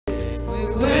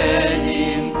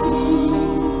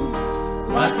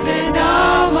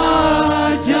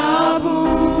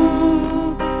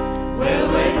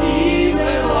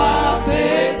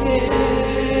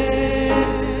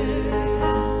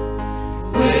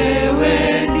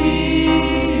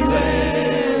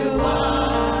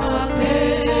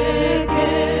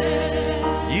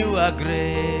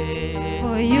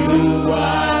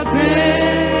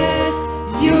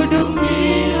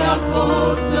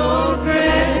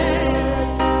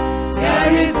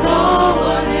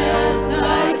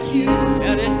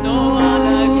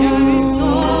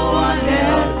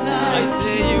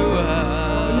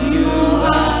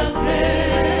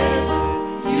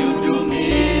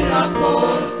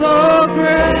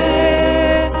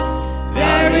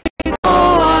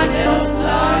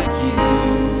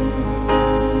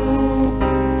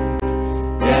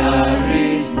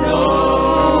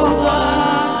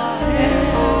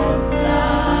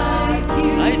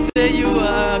say you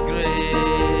are great.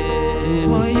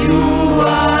 For you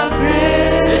are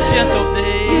great. Ancient of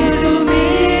days. You do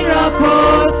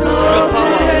miracles so Your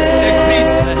power great.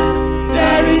 exceeds.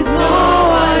 There is no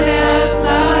one else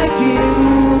like you.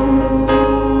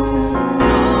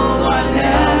 No one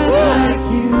else like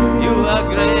you. You are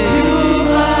great. You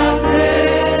are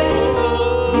great.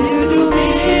 You do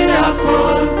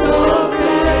miracles so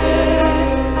great.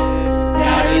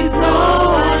 There is no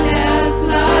one else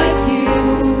like you.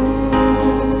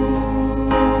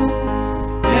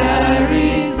 There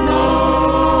is no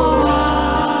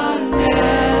one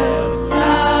else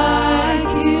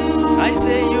like you. I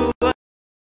say you are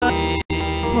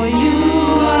For you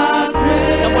are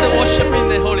great. somebody worshiping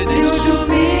the holy You name. do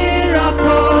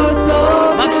miracles so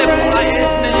Magnify great.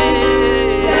 his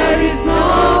name. There is no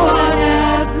one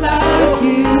else like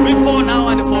you. Before now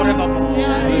and forevermore.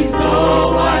 There is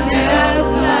no one else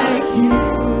like you.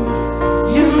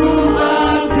 You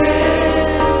are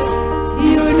great.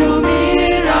 You do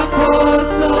miracles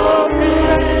so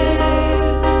great.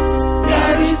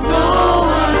 There is no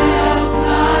one else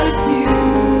like you.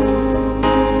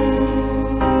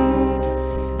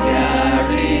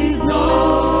 There is no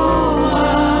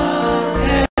one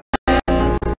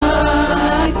else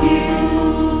like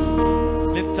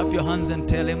you. Lift up your hands and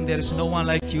tell him there is no one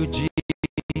like you, Jesus.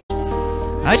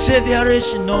 I say there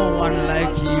is no one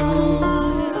like you.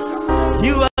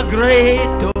 You are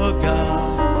great, oh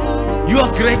God. Your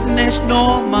greatness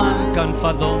no man can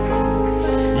fathom.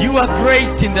 You are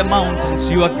great in the mountains.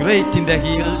 You are great in the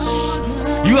hills.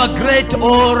 You are great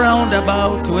all round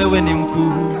about. Wewe ni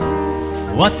mkuu,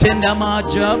 watenda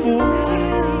maajabu.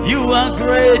 You are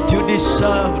great, you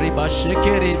deserve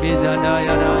ribashekere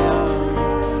bezadaya.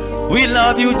 We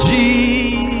love you,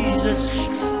 Jesus.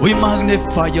 We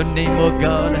magnify your name, oh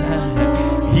God.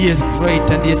 He is great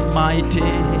and he is mighty.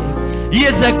 He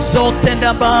is exalted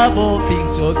above all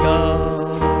things, oh God.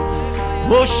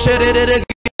 Oh,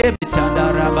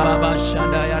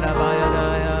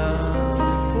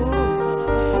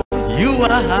 you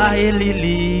are highly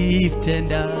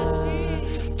lifted up,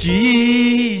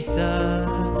 Jesus,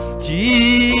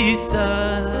 Jesus.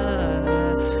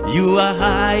 You are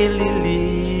highly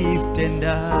lifted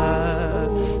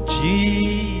up,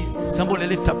 Jesus. Somebody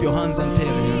lift up your hands and tell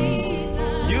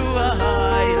him, you are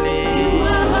highly.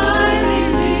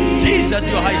 Jesus,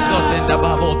 you are exalted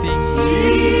above all things.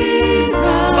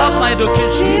 Above my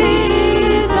education,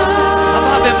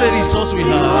 above every resource we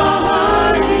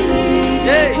have.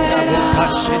 Hey,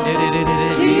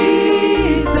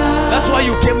 that's why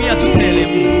you came here to tell him,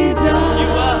 you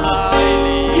are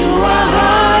highly.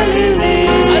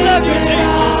 I love you, Jesus.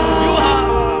 You are,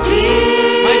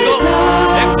 my God,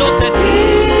 exalted.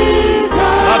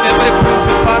 Above every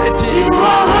principality,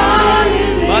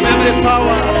 above every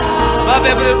power, above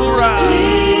every ruler.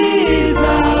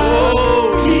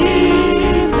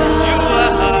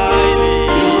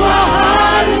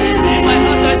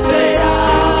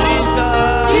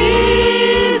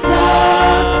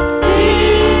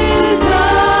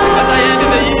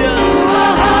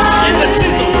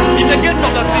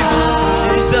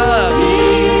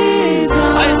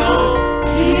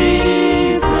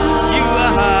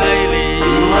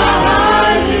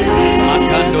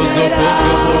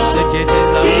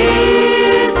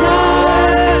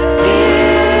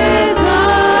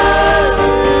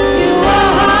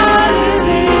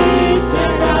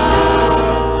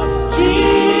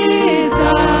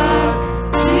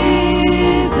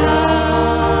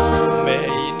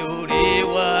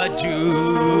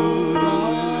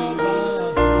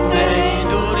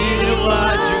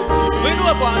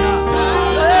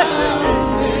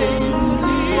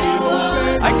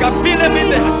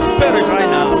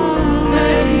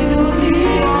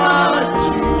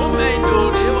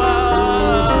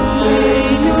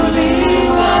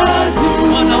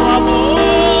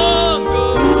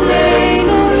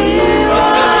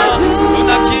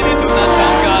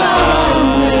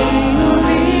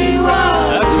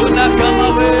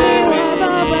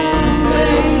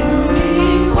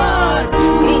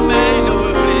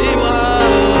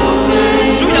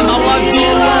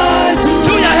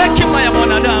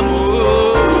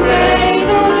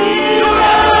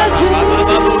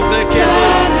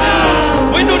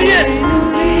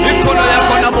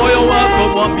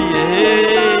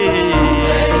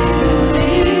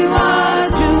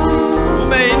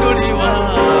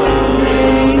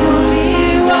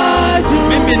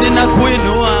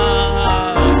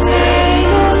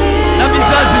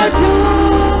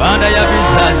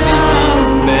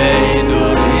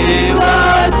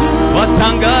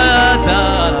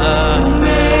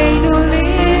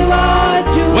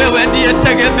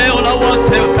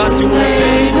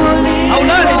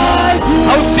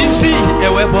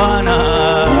 ewe Bwana.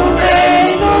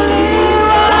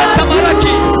 umeinuliwa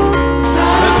Tamaraki,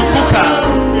 umetukuka.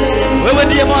 Wewe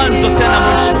ndiye mwanzo tena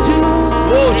mwisho.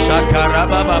 Oh shakara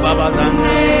baba baba zangu.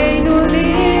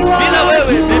 Bila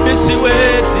wewe mimi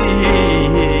siwezi.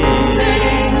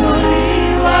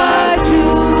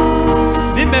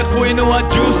 Nimekuinua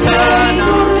juu sana.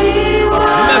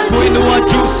 Nimekuinua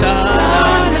juu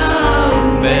sana.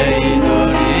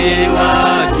 Umeinuliwa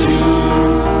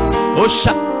juu.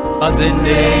 Osha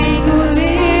bazende.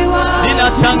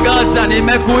 Ninatangaza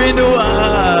nimekuinua.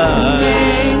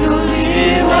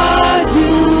 Umeinuliwa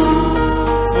juu.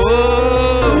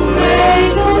 Oh,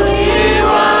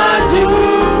 Umeinuliwa juu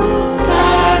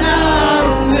sana.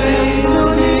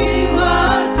 Umeinuliwa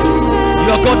juu.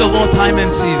 you are God of all time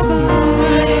and season.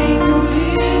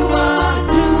 Umeinuliwa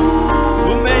juu.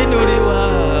 Umeinuliwa.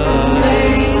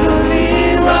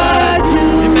 Umeinuliwa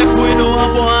juu. Nimekuinua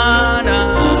Bwana.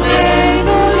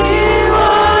 Umeinuliwa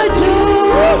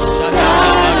juu sana.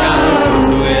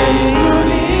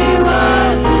 Umeinuliwa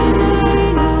juu.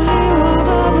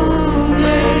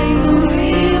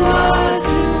 Umeinuliwa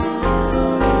juu.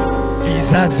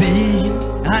 Vizazi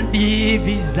hadi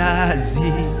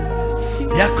vizazi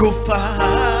vya kufa.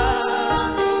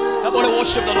 Somebody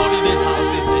worship the Lord in this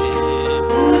house this day.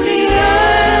 Uliye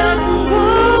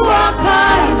Mungu wa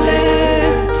kale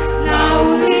na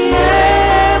uliye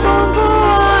Mungu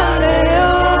wa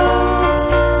leo,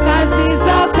 kazi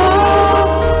zako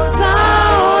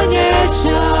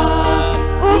zaonyesha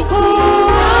ukuu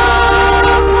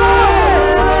wako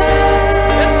wewe.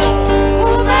 Yes, Lord.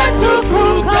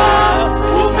 Umetukuka,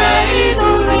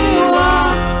 umeinuliwa,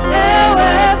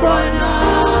 ewe Bwana.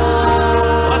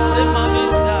 Wasema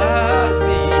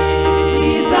vizazi.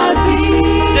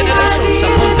 Generations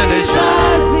upon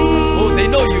generations. Oh, they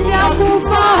know you.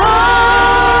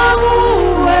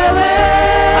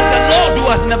 As the Lord who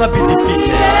has never been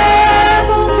defeated.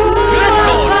 Great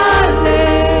God.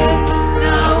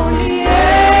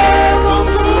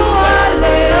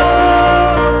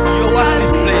 Your work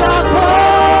this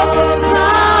place.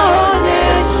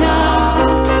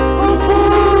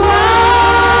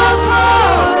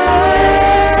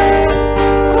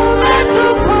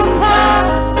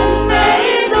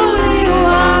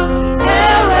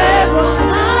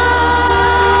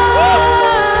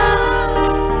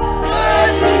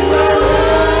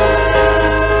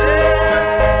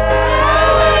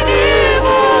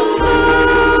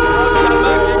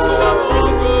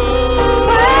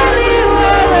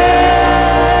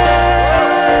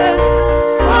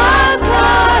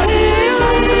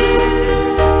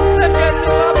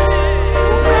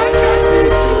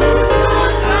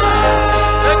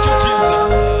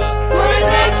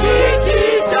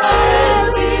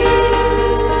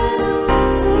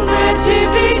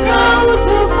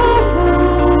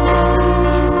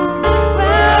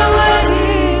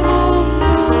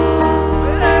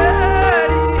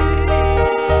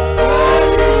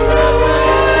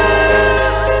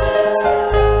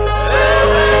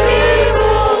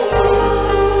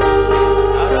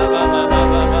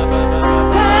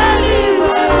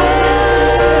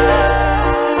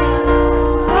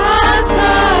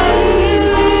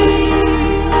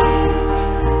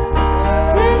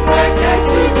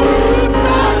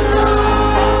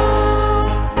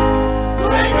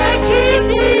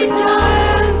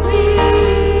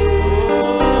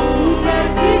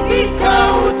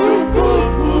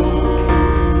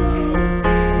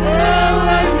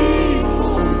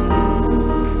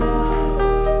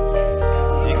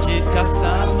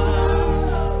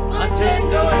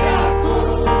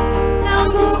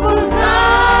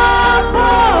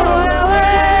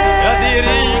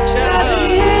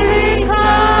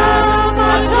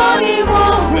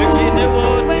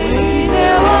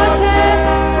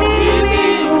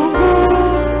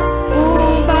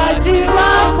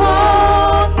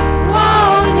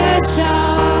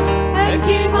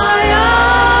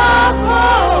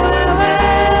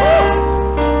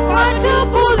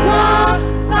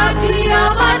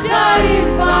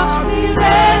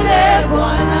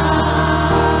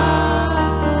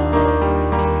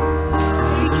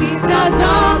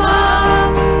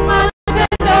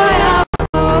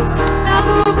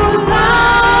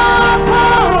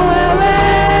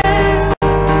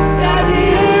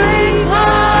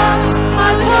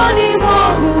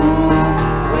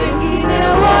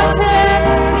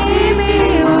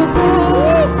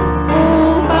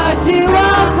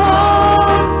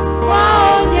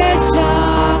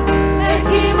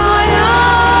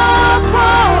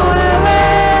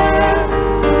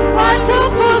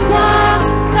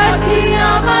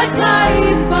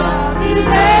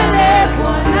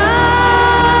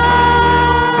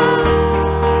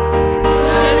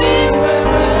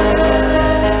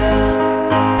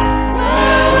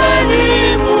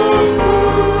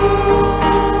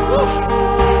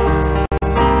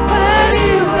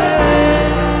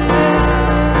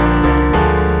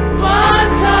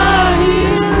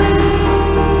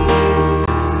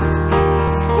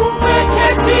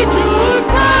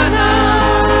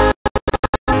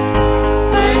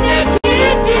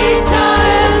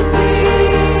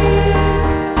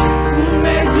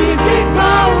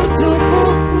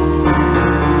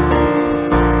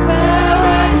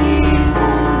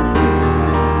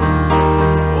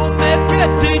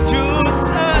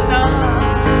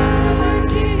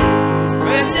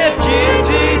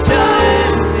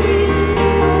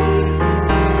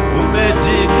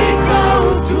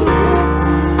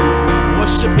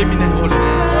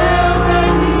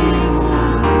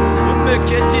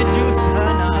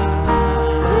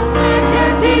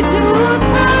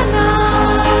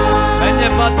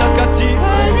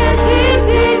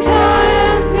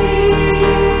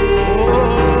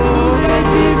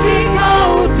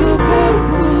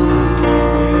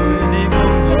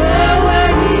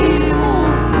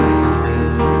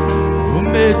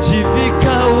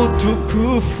 umejivika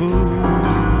utukufu,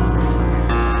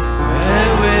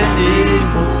 wewe ni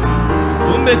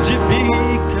Mungu,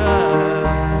 umejivika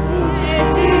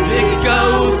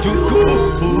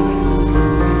utukufu,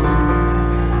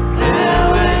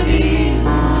 wewe ni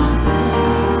Mungu,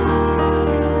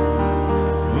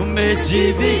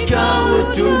 umejivika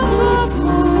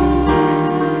utukufu,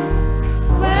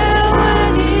 wewe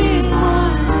ni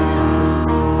Mungu,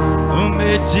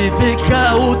 umejivika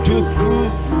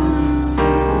utukufu,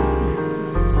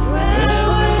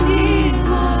 wewe ni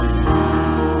Mungu,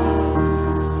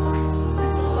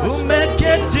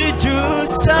 umeketi juu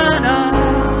sana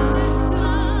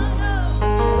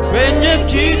kwenye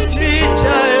kiti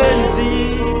cha enzi.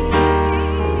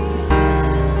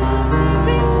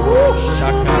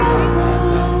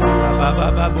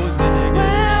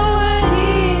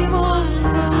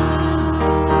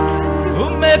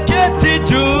 Umeketi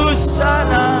juu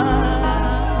sana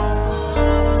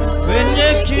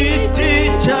kwenye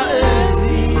kiti cha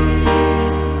enzi,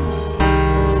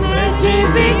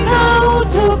 umejivika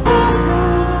utukufu,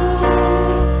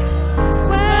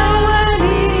 wewe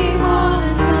ni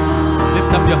Mungu.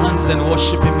 Lift up your hands and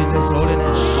worship Him in His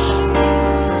holiness.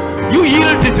 You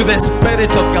yield to the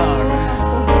Spirit of God.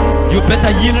 You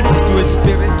better yield to His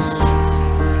Spirit.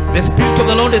 The Spirit of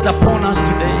the Lord is upon us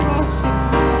today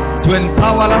to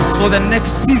empower us for the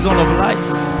next season of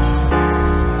life.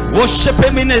 Worship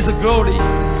Him in His glory.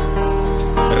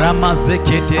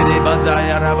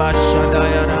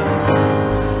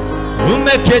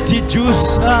 Umeketi juu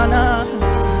sana,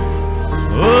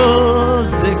 oh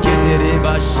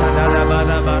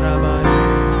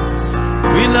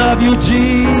we love you,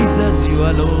 Jesus, you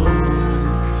alone.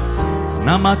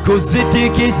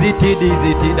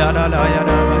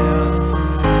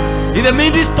 In the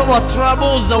midst of our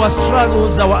troubles, our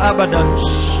struggles, our abundance,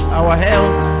 our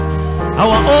health,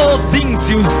 our all things,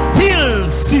 you still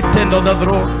seated on the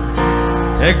throne,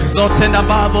 exalted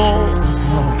above all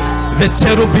the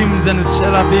cherubims and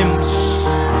seraphims.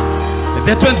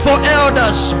 The 24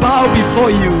 elders bow before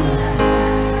you.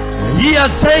 He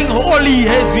is saying, holy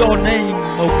is your name,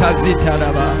 O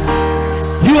Kazitaraba.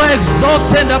 You are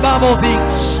exalted above all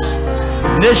things.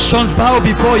 Nations bow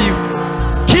before you.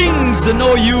 Kings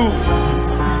know you.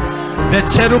 The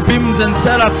cherubims and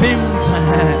seraphims,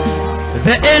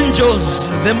 the angels,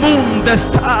 the moon, the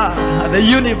star, the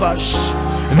universe,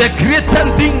 the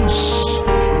created things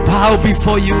bow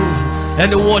before you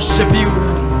and worship you.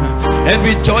 And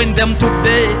we join them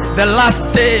today, the last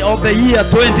day of the year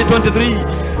 2023,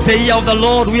 the year of the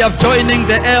Lord. We are joining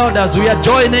the elders, we are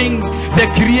joining the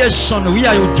creation, we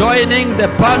are joining the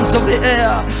plants of the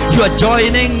air, you are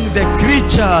joining the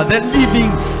creature, the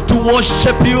living, to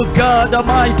worship you, God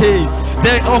Almighty,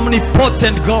 the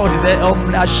omnipotent God, the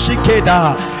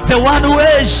omnashikeda, the one who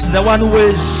is, the one who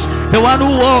is, the one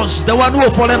who was, the one who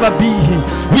will forever be.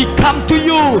 We come to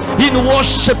you in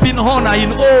worship, in honor,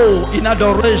 in awe, in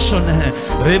adoration.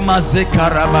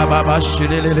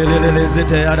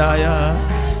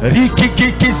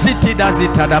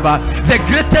 The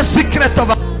greatest secret of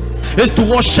is to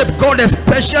worship God,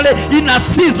 especially in a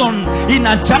season, in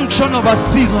a junction of a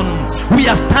season. We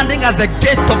are standing at the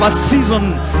gate of a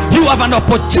season. You have an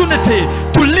opportunity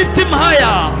to lift Him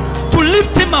higher, to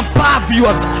lift Him above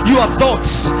your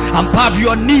thoughts, above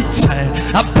your needs,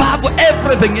 above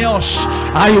everything else.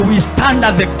 We stand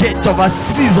at the gate of a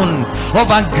season,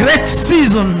 of a great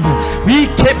season.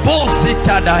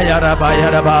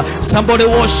 Somebody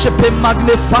worship Him,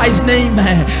 magnify His name.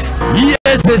 He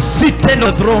is the seated on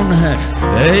the throne.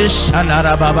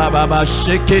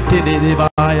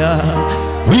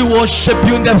 We worship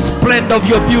you in the splendor of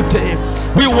your beauty.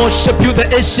 We worship you, the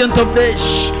ancient of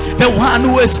days, the one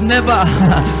who is never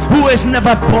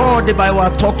bored by our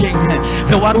talking,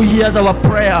 the one who hears our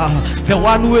prayer, the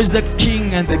one who is the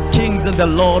King and the kings and the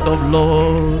Lord of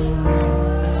lords.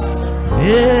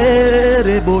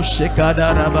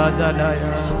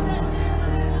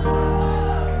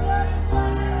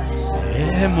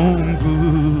 Mungu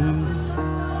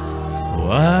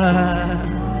wa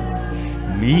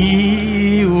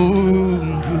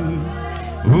miungu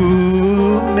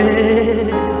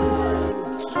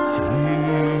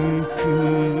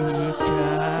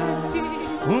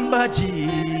umbaji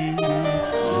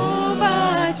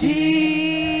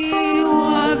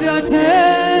wa vyote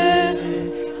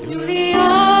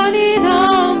duniani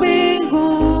na mbingu,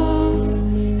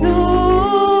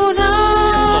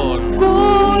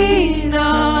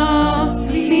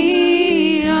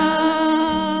 tunakuinamia.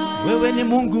 Wewe ni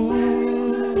Mungu,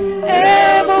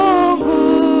 Mungu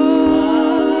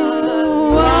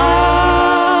wa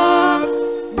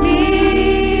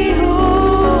miungu,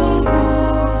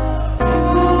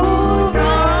 tunakuinamia.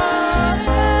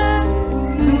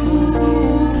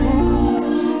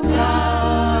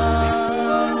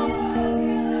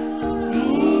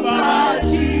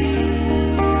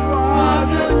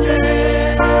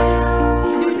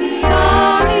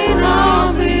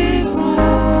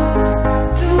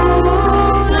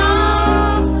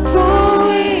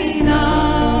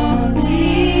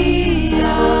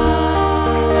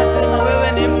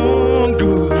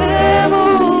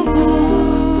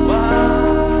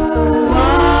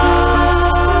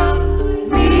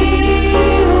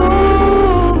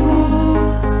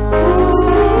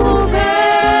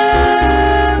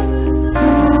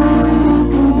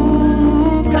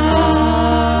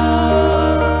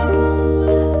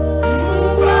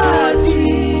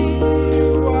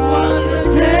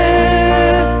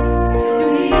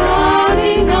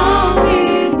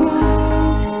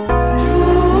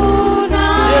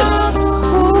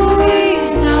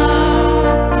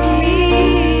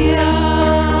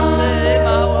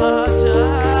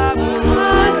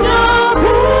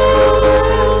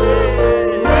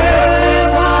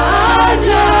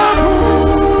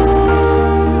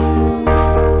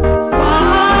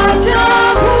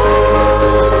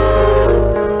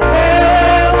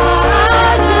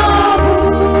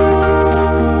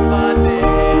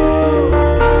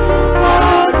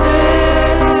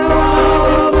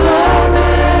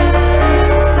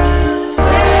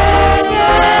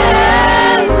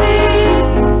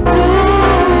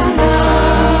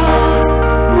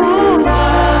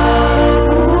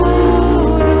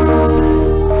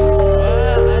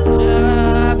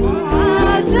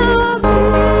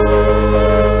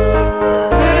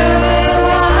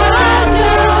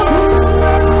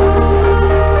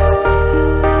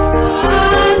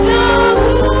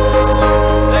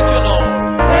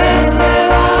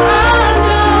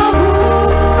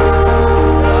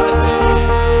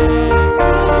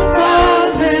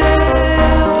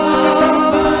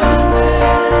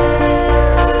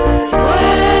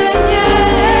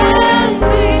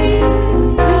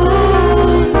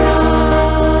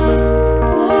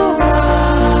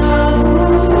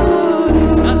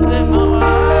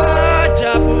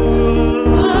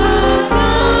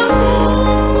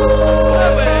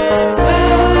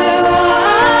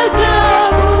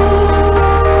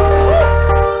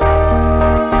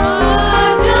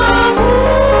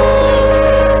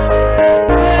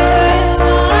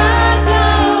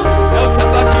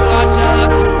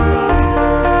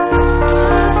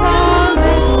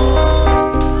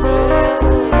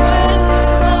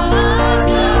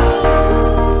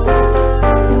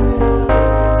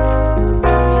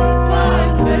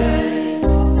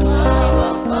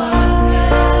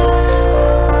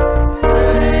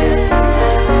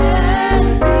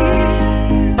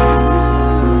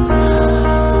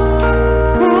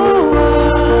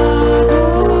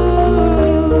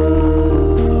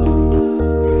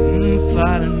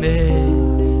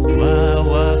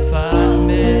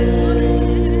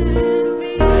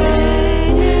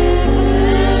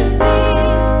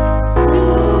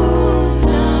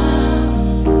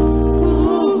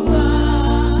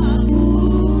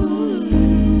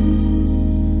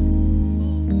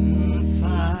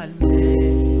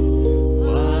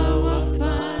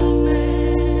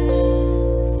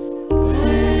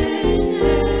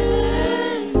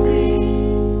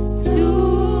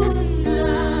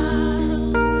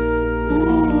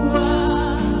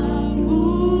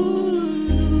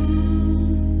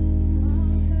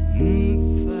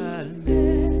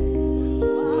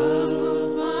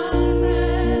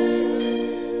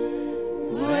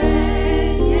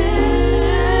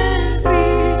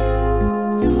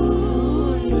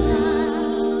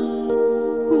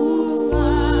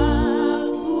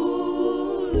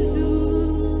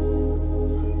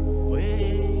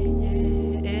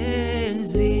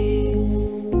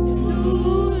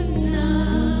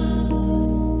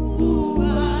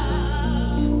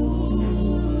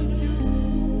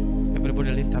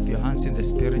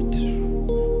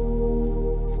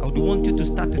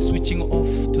 start switching off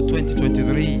to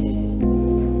 2023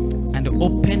 and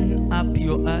open up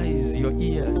your eyes, your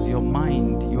ears, your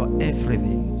mind, your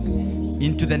everything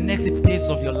into the next phase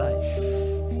of your life.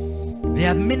 There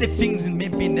are many things that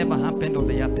maybe never happened or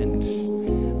they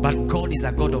happened, but God is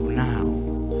a God of now.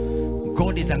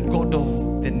 God is a God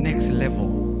of the next level,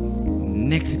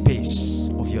 next phase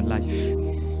of your life.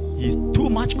 He is too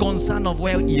much concerned of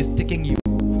where He is taking you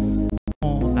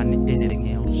more than anything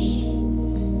else.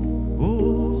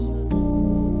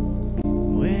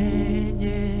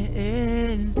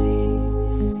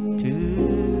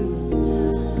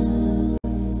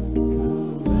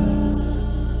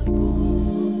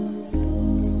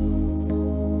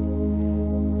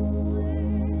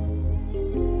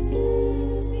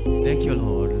 Thank you,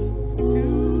 Lord.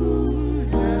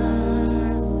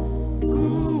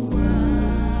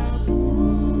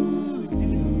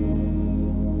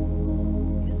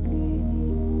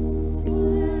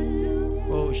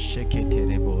 Oh, shake it,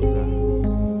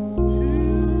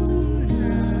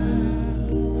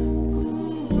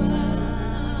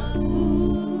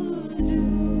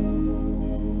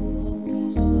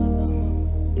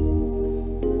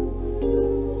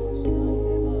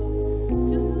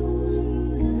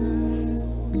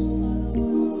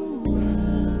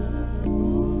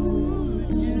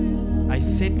 I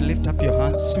said lift up your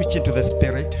hands, switch into the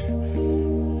Spirit.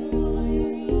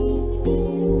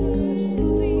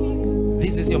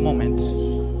 This is your moment.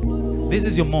 This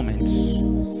is your moment.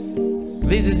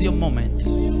 This is your moment.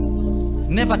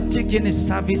 Never take any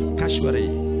service casually.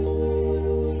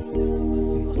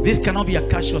 This cannot be a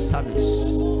casual service.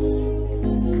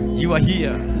 You are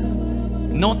here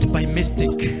not by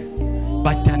mistake,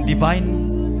 but on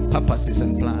divine purposes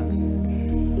and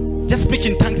plan. Just speak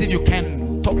in tongues if you can.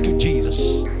 Talk to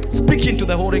Jesus. Speak into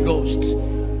the Holy Ghost.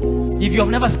 If you have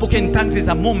never spoken in tongues, it's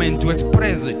a moment to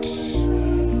express it.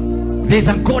 There's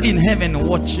a God in heaven who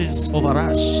watches over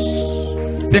us.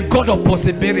 The God of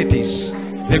possibilities,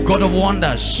 the God of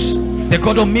wonders, the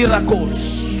God of miracles.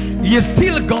 He is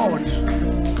still God.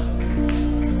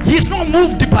 He is not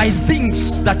moved by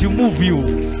things that you move you.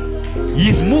 He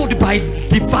is moved by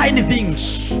divine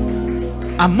things.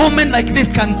 A moment like this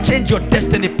can change your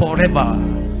destiny forever.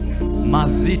 We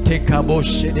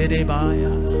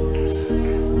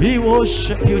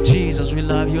worship you, Jesus. We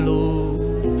love you, Lord.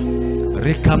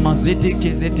 Rikamaziti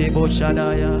kizete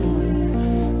boshadaya,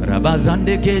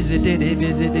 Rabazande kizete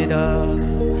debezededa,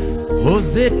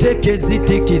 Ozete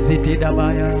kiziti kiziti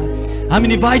dabaya. I'm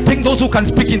inviting those who can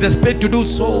speak in the Spirit to do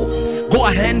so. Go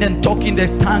ahead and talk in the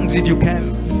tongues if you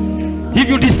can. If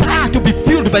you desire to be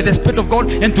filled by the Spirit of God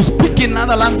and to speak in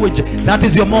another language, that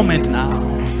is your moment now.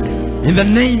 In the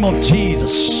name of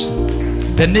Jesus,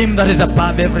 the name that is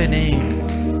above every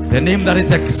name, the name that is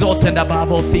exalted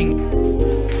above all things.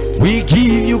 We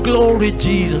give you glory,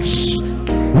 Jesus.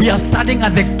 We are starting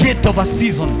at the gate of a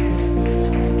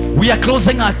season. We are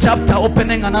closing our chapter,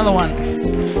 opening another one.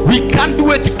 We can't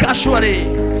do it casually.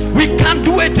 We can't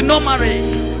do it normally.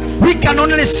 We can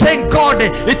only say, God,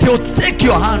 it will take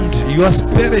your hand, your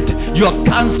spirit, your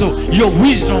counsel, your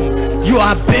wisdom, your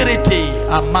ability.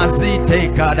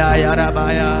 Amazite kadaya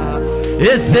rabaya.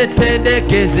 Ezetede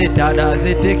kezetada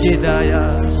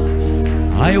zetekedaya.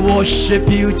 I worship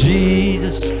you,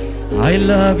 Jesus. I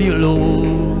love you,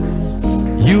 Lord.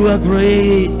 You are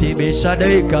great.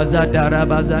 Ibeshade kazadara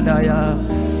bazadaya.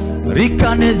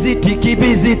 Rikaneziti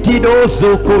kibiziti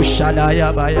dosoko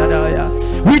shadaya bayadaya.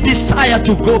 We desire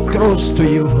to go close to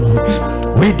you.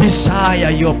 We desire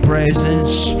your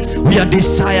presence. We are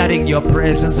desiring your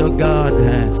presence, oh God.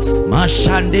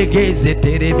 Mashande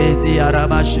gezete rebezi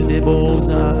arabashide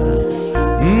boza.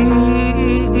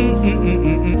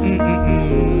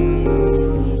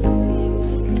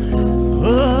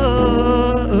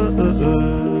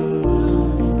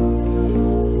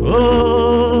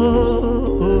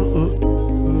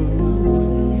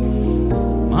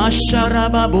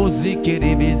 Masharaba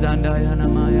bozikiri bizanda yana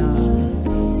maya,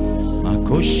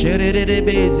 makosherere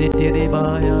bezitiri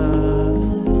baya,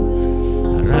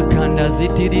 rakanda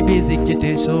zitiri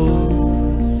bezikite so.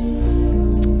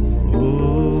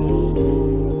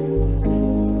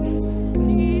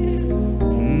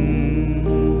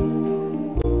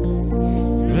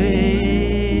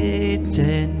 Great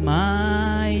and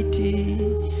mighty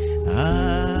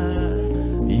are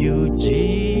you,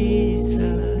 Jesus.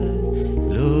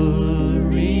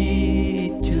 Glory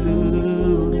to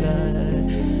the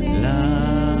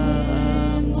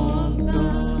Lamb of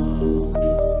God.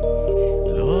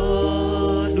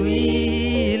 Lord, we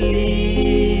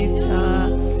lift our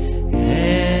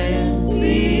hands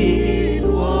in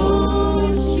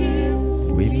worship.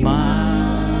 We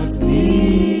magnify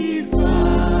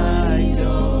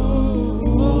your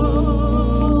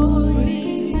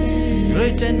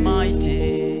great and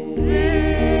mighty.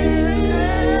 Great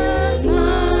and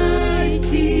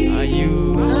mighty Are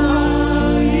you?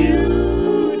 are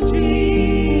you,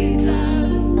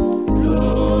 Jesus.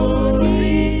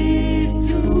 Glory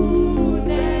to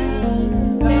the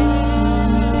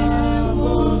Lamb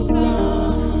of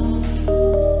God.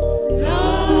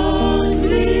 Lord,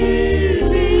 we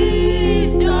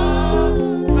lift up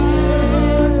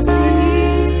hands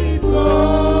in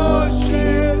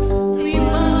worship. We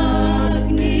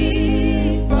magnify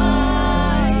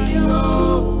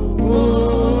your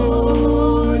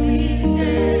holy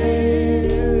name.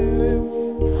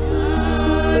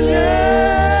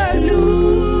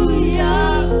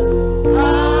 Hallelujah,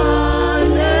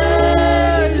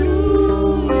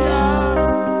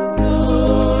 hallelujah.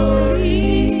 Glory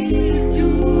to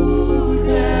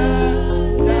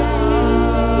the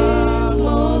Lamb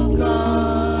of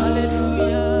God.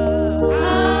 Hallelujah.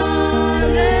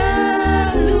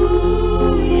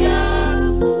 Hallelujah,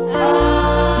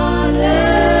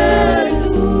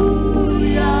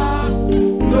 hallelujah.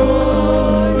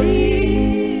 Glory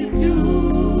to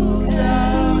the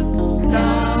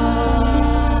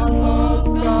Lamb of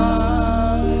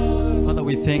God. Father,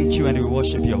 we thank you and we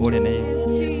worship your holy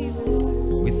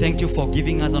name. We thank you for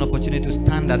giving us an opportunity to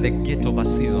stand at the gate of a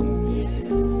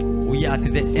season. We are at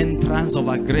the entrance of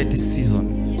a great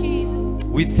season.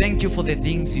 We thank you for the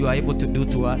things you are able to do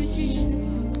to us.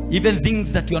 Even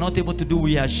things that you are not able to do,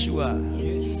 we are sure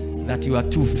that you are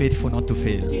too faithful not to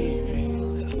fail.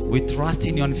 We trust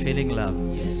in your unfailing love.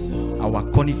 Our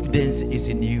confidence is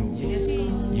in you.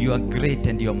 You are great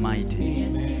and you are mighty.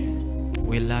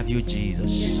 We love you,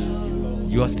 Jesus.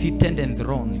 You are seated and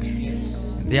enthroned.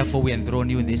 Therefore, we enthrone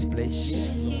you in this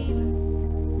place.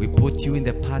 We put you in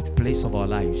the path place of our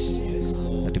lives,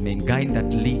 that you may guide,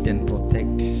 that lead and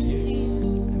protect.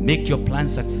 Make your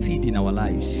plans succeed in our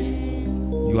lives.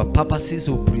 Your purposes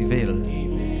will prevail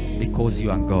because you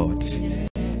are God.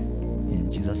 In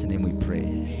Jesus' name we pray.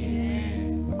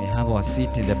 We may have our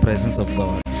seat in the presence of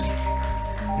God.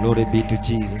 Glory be to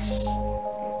Jesus.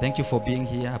 Thank you for being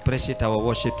here. Appreciate our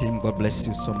worship team. God bless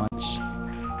you so much.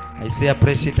 I say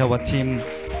appreciate our team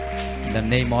in the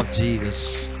name of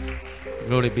Jesus.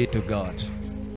 Glory be to God.